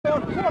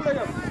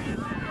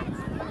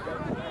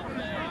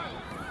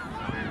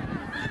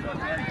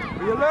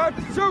Be alert!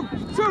 Shoot!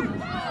 Shoot!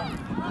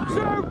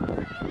 Shoot!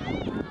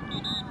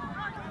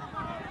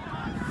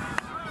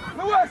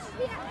 Lewis!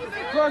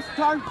 First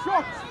time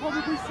shots! What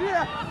did we see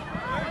here?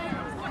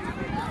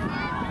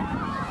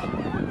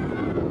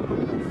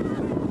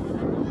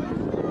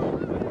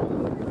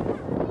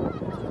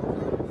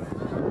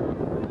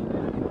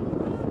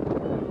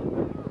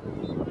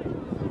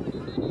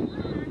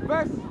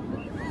 Best!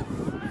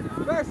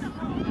 Best!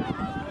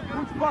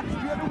 Push back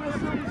straight away,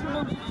 soon.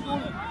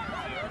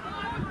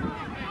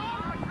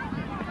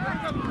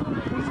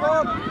 Push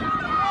on!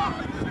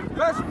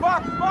 Best,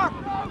 back!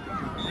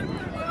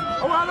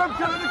 Oh, Adam,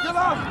 kill it!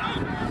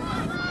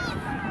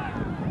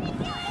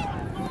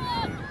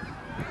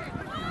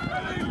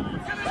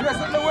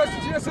 Chase it, Lewis,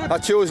 chase it!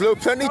 That's yours, Lou,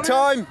 plenty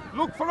time!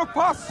 Look for a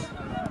pass!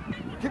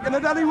 Kicking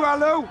it anywhere,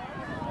 Lou!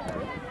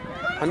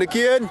 And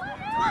again!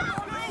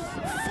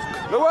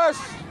 Lewis!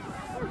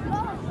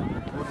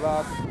 Good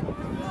lad.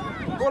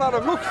 Go on,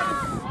 Adam, look!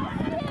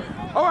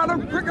 Oh,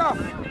 Adam, quicker!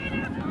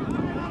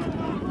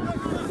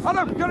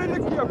 Adam, get in the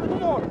gear,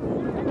 come on!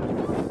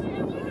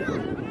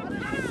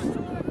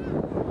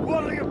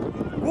 One, Liam!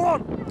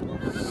 One!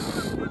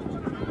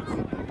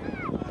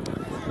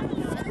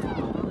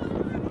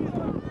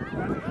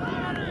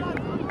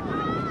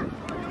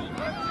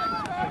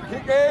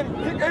 Kick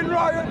in,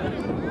 Ryan!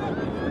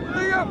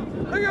 Liam!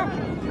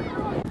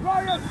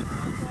 Ryan!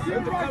 The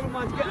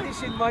cameraman's getting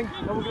this in, mate.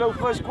 And we're going to go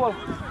first goal.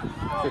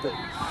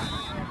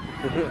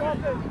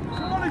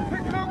 Somebody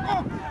pick it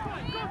up!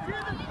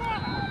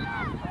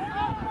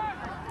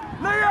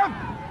 Liam!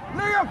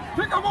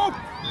 Pick him up!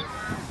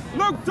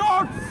 Look,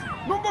 dogs!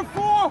 Number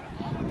 4!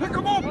 Pick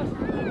him up!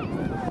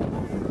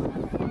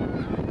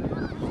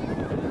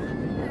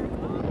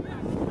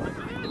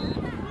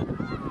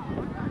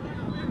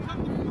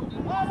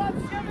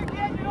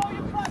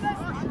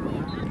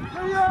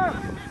 Liam!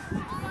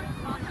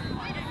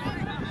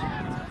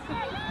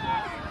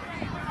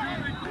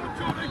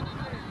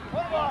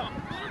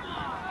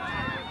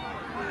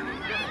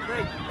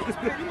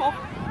 Pick him up.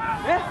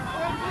 Yeah?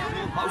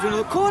 That was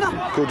another corner.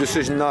 Good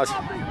decision, lad.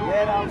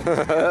 Yeah, that was.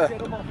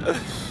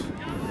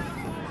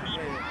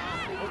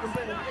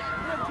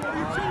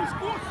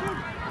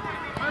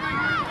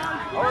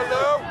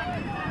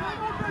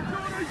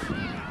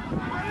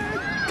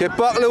 Get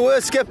back,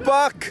 Lewis, get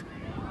back!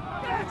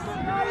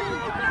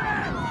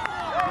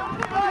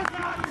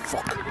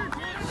 Fuck.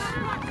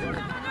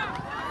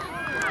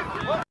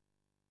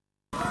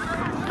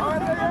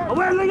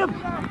 Away, Liam!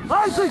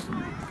 Isaac!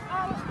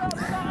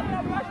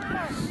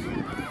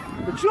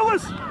 It's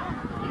Lewis!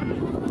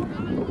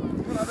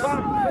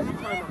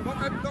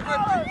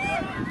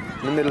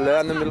 In the middle there,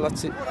 in the middle,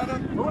 that's it.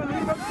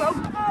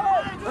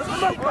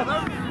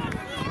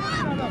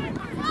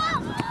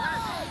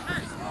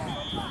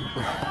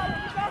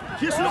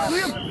 Chase it up,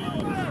 Liam!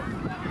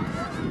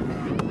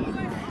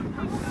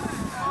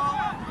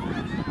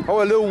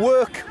 Oh, a little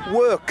work.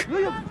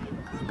 Liam!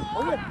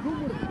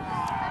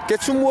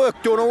 Get some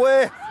work done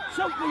away.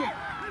 Shout, Liam!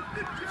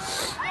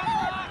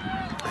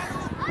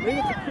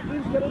 Liam,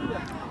 get in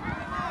there.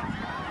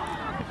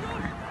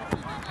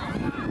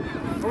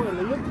 Oh,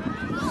 Liam!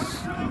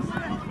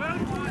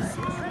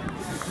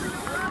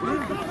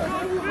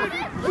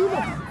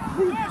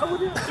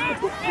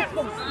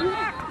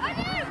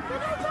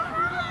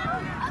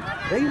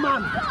 Hey,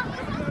 man!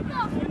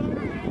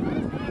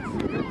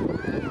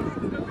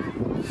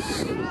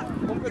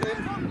 Pump it in.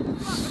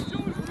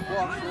 Go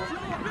on,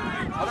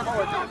 I don't know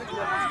what to do.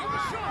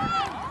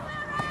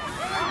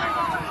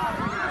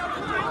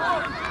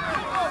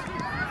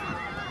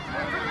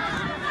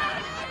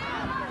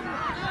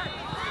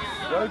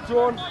 Well,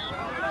 John.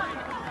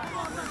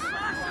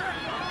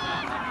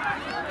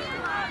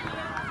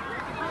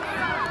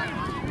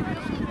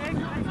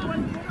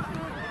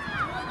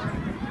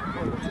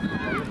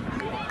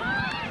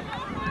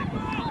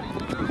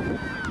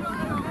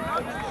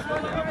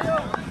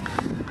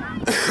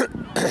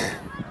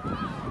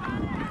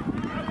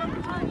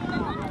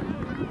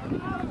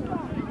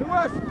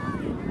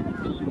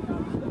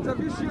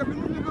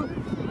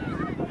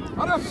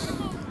 Adam!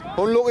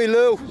 Unlucky,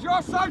 Lou. This is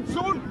your side,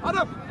 son!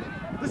 Adam!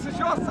 This is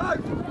your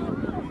side!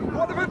 Go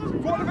on a bit!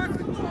 Get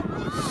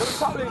a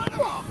tackle in!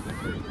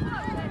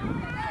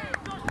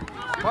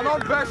 Come on,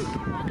 Bess!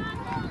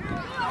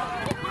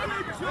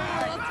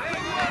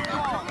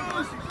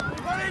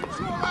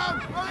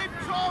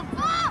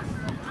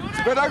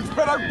 Spread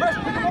out, Bess!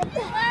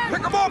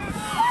 Pick him up!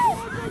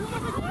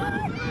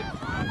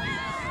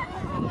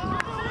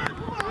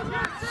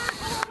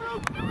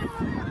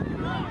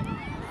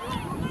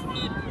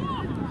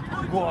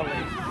 Go on, Lee.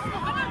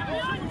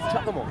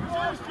 Chat them up.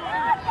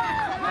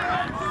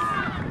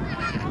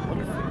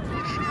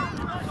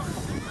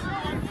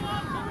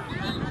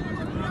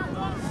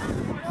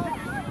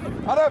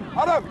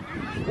 Adam!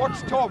 Watch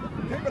Tom.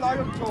 Keep an eye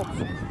on Tom.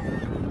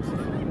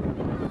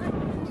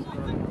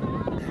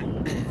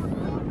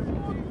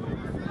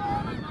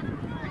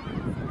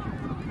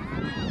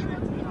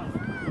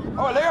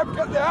 Oh, Liam,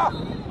 get there!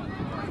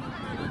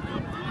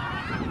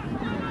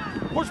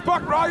 Push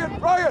back, Ryan.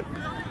 Ryan.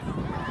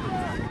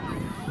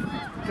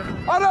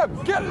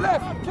 Adam, get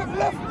left,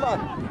 man.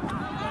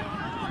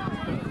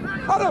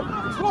 Adam,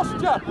 it's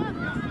lost you.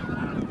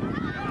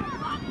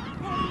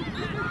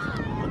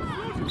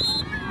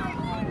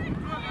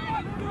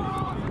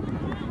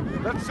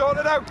 Let's sort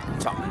it out.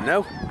 What's happening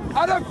now?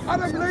 Adam,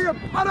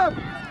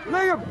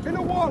 Liam, in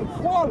the wall.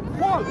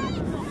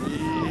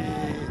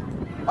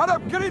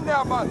 Adam, get in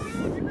there, man.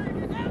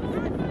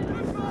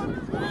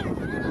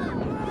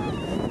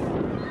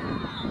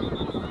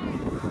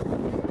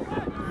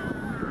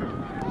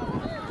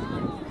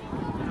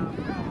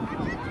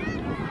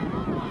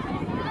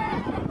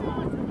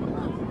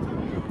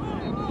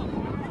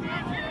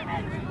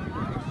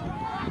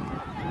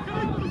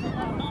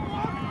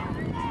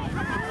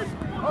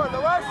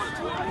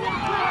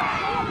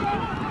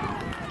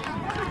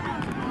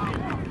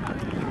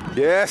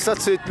 Yes,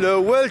 that's it,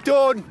 Lou. Well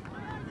done.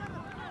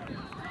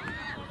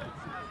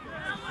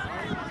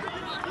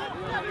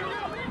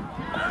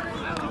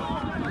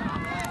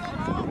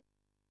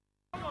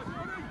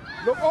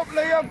 Look up,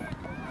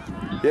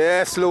 Liam.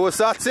 Yes, Lewis,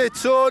 that's it,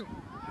 son.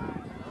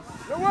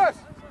 Lewis,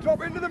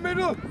 drop into the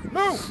middle.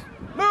 Lewis.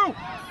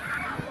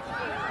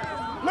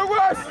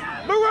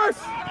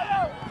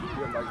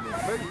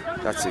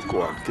 That's it,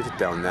 go on. Get it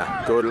down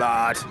there. Good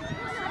lad.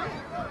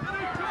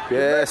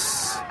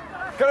 Yes.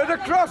 Get it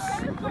across.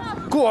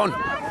 Go on.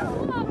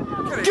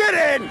 Get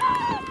in.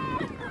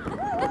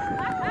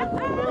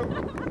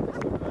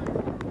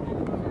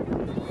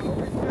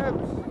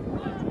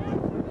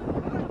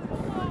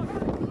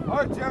 All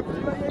right, James,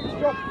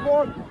 stop. Come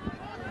on.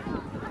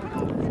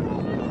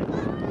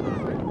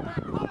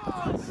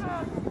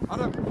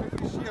 Adam,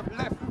 if you see him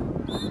left.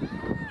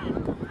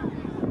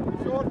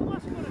 Short.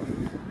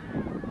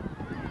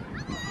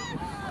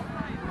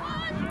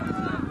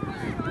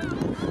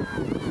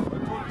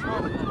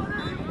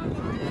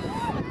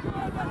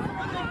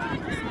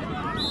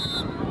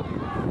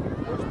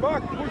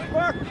 Push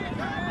back.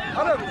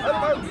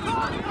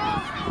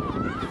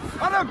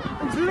 Adam,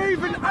 he's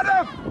leaving,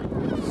 Adam.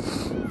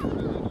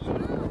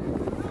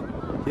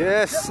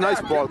 Yes,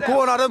 nice ball.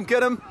 Go on, Adam,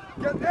 get him.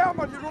 Get there,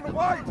 man, you're running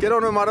wide. Get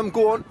on him, Adam,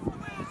 go on.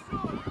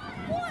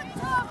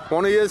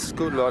 One of yours,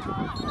 good lad.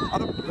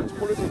 Adam, let's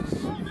pull it in.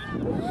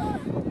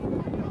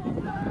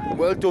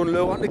 Well done,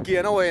 Lou, on the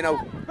gain away now.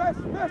 Best.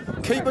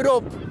 Keep it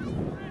up.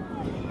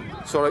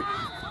 Sorry.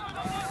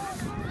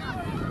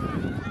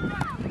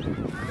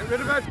 Get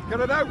rid of it, get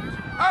it out.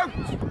 Out!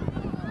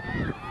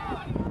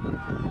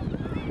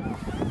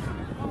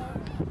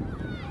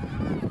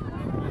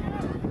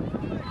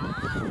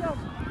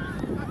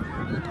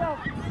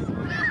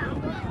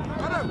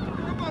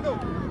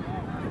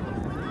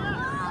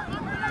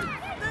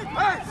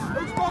 Hey,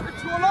 who's walking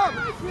too long?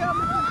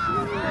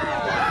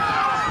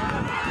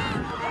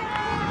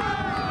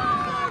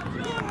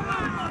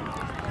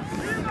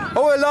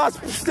 Oh, well, lads,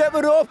 step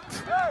it up.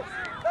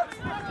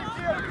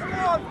 Come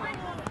on.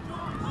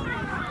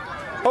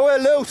 Oh, well,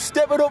 Lou,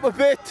 step it up a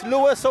bit.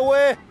 Lewis,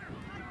 away.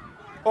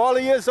 All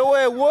he is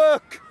away,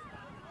 work.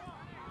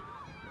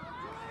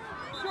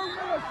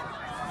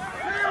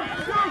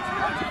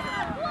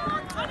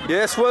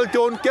 Yes, well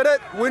done. Get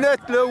it. Win it,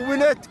 Lou.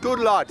 Win it. Good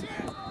lad.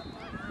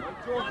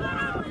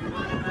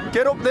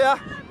 Get up there.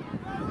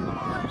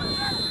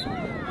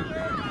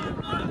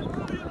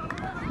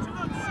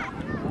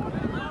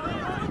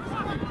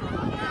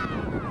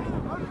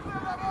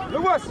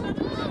 Lewis, in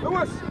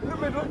the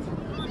middle.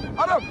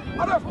 Adam,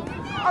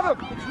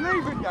 it's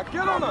leaving you.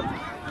 Get on him.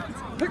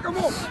 Pick him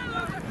up.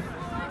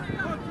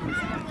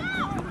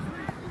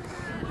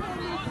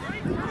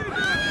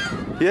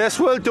 Yes,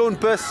 well done,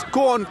 Bess.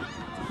 Go on.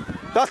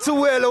 That's the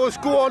way, Lewis.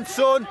 Go on,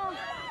 son.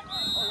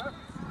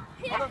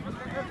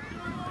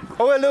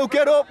 Oh, well, Lou,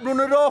 get up. Run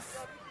it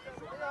off.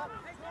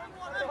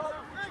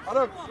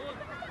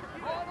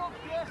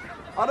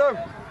 Adam,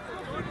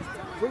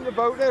 think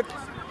about it.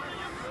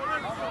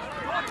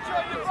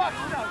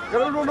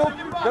 Get a run up.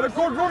 Get a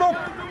good run up.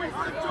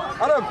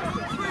 Adam.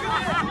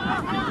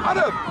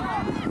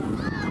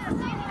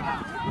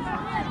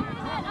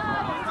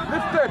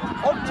 Lift it.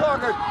 On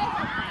target.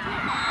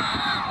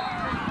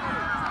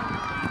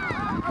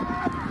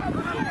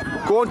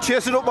 Go on,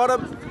 chase it up,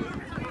 Adam.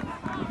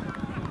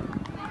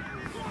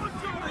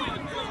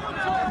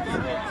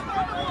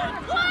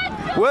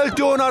 Well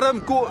done, Adam.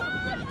 Go.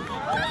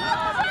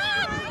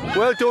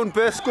 Well done,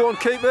 Bess. Go on,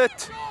 keep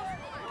it.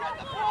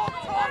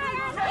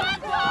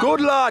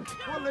 Good lad.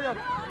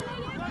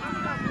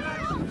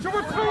 Shove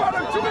it through,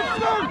 Adam. Shove it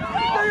through.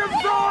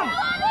 Liam's on.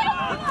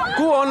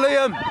 Go on,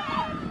 Liam.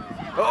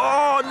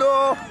 Oh,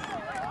 no.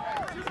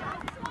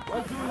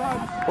 Well done,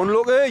 lads.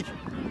 Unlucky.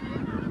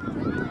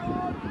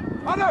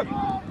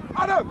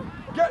 Adam,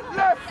 get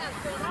left.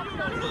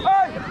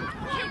 Hey.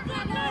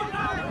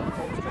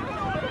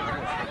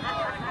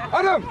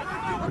 Adam.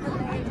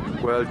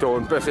 Well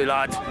done, Bessy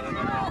lad.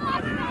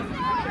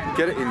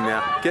 Get it in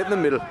there. Get in the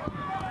middle.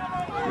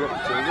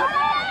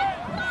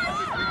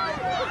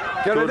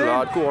 Get Good it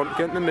lad. in. Go on.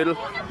 Get in the middle.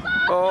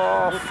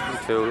 Oh,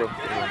 too low.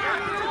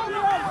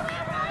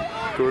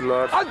 Good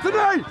lad.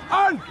 Anthony,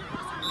 and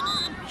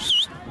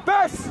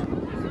Bess!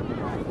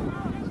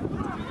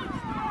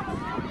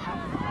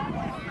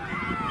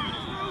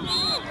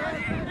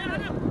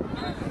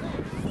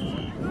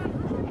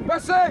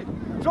 Bessie!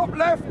 Drop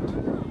left!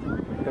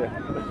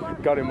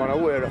 Got him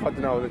unaware, I don't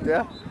know that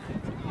there.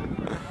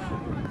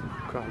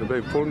 God, they've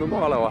been pulling them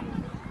all over.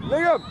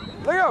 Liam!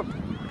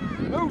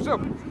 Lose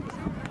him!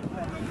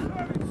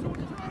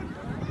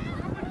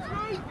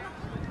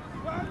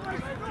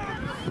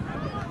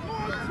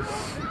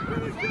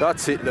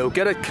 That's it, Lou.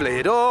 Get it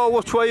cleared. Oh,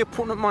 which way are you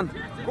putting it, man?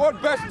 Go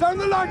on, Bess, down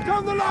the line!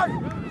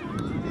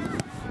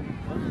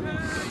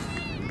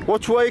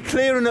 Which way are you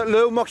clearing it,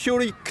 Lou? Make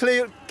sure you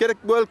clear, get it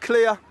well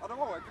clear. I don't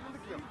know,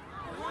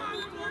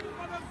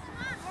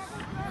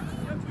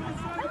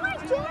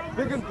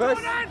 Big and Bess.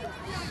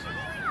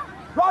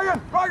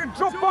 Ryan,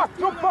 drop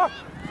back!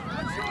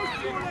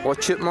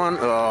 Watch it, man.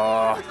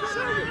 Oh.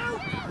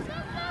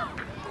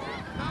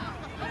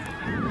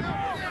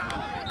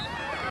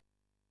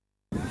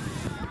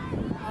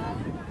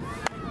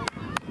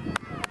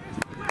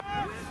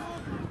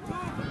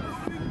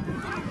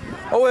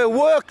 Oh, hey,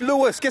 work,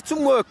 Lewis. Get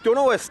some work done.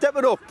 Oh, hey, step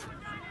it up.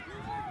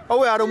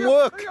 Oh, hey, Adam,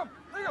 work. Liam,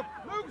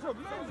 lose him.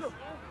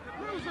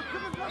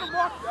 Come and let him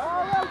walk.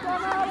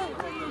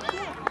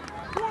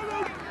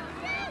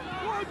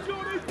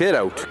 Get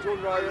out.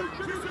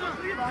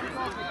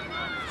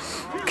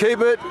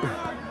 Keep it.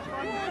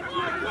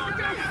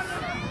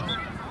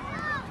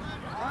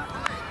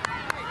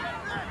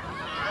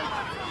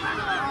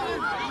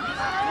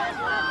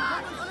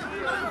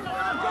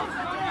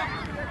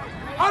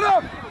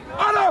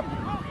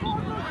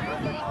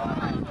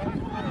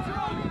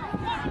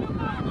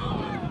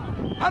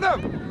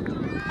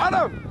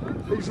 Adam!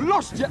 He's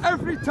lost you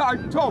every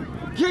time, Tom.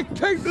 Keep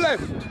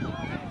left.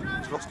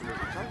 He's lost him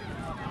every time.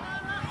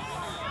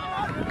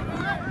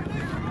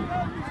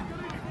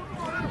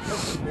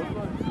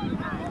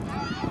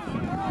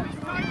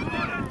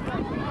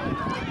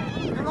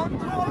 Get on,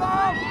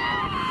 Footall!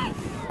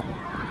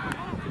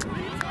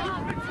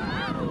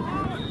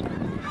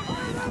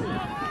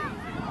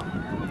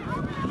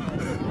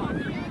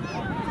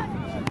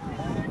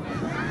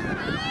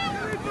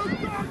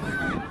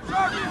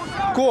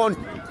 Go on.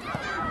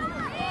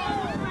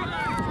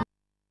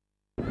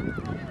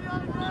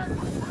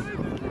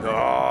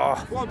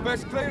 Oh. Go on,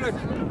 Bess, clear it.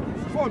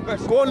 Go on,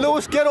 Bess. Go on,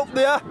 Lewis, get up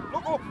there.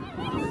 Look up.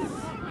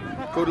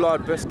 Good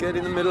lad, Bess, get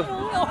in the middle.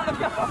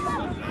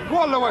 Go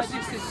on, Lewis.